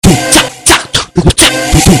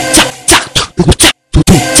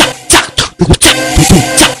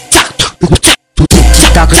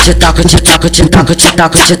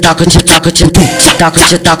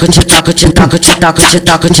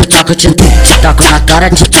Taco na cara,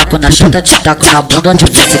 de taco na chota, de taco na bunda onde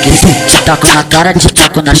você quiser. Te taco na cara, de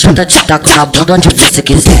taco na chota, de taco na bunda onde você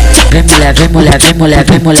quiser. Vem mulher, vem mulher, vem mulher,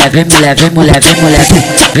 vem mulher, vem mulher, vem mulher, vem mulher,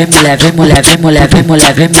 vem mulher, vem mulher, vem mulher, vem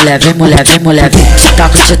mulher, vem mulher, vem mulher, vem mulher, vem. Te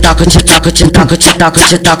taco, te taco, te taco, te taco, te taco,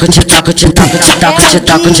 te taco, te taco, te taco, te taco, te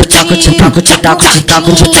taco, te taco, te taco, te taco, te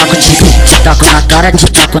taco, te taco, te taco na cara, de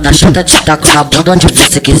taco na chota, te taco na bunda onde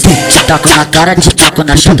você quiser. Te taco na cara, de taco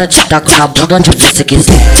na chota, te taco na bunda onde você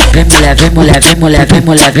quiser. Vem mulher, vem mulher, vem mulher, vem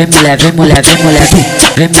mulher, vem mulher, vem mulher, vem mulher,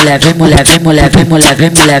 vem mulher, vem mulher, vem mulher, vem mulher, vem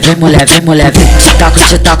mulher, vem mulher, vem mulher, vem. Te taco,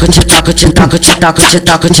 te taco, te taco, te taco, te taco, te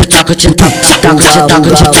taco, te taco, te taco, te taco, te taco,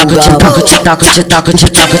 te taco, te taco, te taco, te taco, te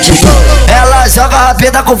taco, te taco. Ela joga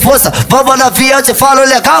rápida com força, vamos novinha, eu te falo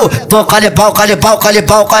legal. Tô calibau, calibau,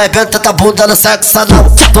 calibau, arrebenta tua bunda no sexo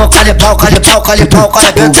anal. Tô calibau, calibau, calibau,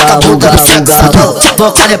 arrebenta tua bunda no sexo anal.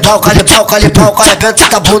 Tô calibau, calibau, calibau, arrebenta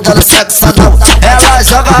tua bunda no sexo anal. Ela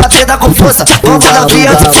joga rápida com força, vamos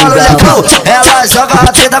novinha, eu te falo legal. Ela joga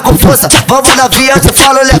rápida com força, vamos novinha, eu te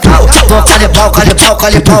falo legal. Tô calibau, calibau,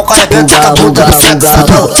 calibau, arrebenta tua bunda no sexo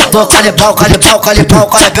anal. Tô calibau, calibau, calibau,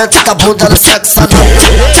 arrebenta tua bunda no sexo anal.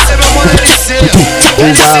 Esse é meu mano LC,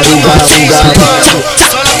 LC do baixinho,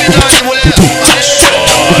 só novidade, mulher,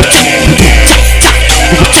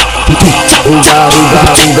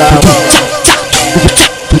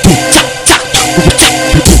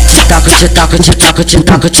 Te taco, te taco, te taco, te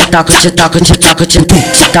taco, te taco, te taco, te taco, te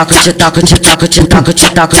taco, te taco, te taco, te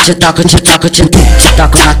taco, te taco, te taco, te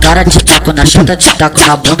taco na cara, te taco na chota, te taco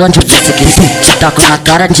na bunda onde você quiser. Te taco na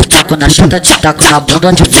cara, te taco na chota, te taco na bunda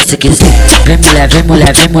onde você quiser. Vem mulher, vem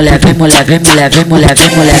mulher, vem mulher, vem mulher, vem mulher, vem mulher,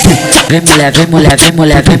 vem mulher, vem mulher, vem mulher, vem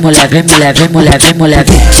mulher, vem mulher, vem mulher, vem mulher, vem mulher,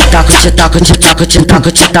 vem. Te taco, te taco, te taco, te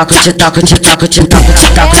taco, te taco, te taco, te taco, te taco, te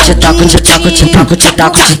taco, te taco, te taco, te taco, te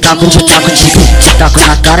taco, te taco, te taco, te taco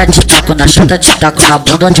na cara, te taco na chota, te taco na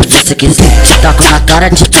bunda onde você quiser. Te taco na cara,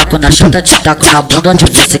 te taco na chota, te taco na bunda onde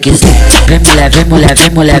você quiser. Vem mulher, vem mulher, vem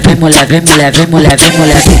mulher, vem mulher, vem mulher, vem mulher, vem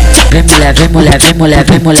mulher, vem mulher, vem mulher, vem mulher,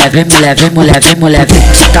 vem mulher, vem mulher, vem mulher, vem mulher, vem.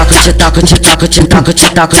 Te taco, te taco, te taco, te taco, te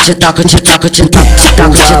taco, te taco, te taco, te taco, te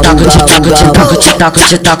taco, te taco, te taco, te taco, te taco,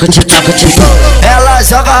 te taco, te taco, te taco. Ela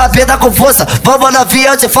joga rápida com força, vamos novinha,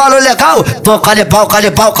 eu te falo legal. Tô calibau,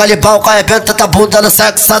 calibau, calibau, arrebenta tua bunda no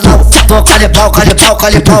sexo anal. Tô calibau, calibau,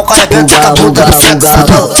 calibau, arrebenta tua bunda no sexo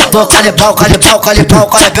anal. Tô calibau, calibau, calibau,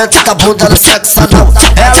 arrebenta tua bunda no sexo anal.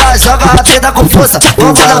 Ela joga rápida com força,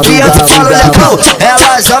 vamos novinha, eu te falo legal.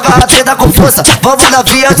 Ela joga rápida com força, vamos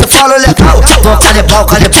novinha, eu te falo legal. Tô calibau,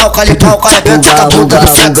 calibau, calibau, arrebenta tua bunda no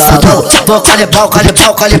sexo anal. Tô calibau,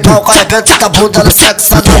 calibau, calibau, arrebenta tua bunda no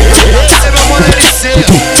sexo anal. esse é meu mano LC,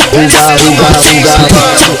 LC do baixinho,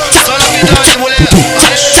 só novidade, mulher,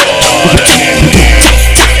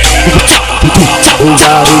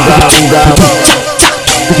 Uga, uga, uga.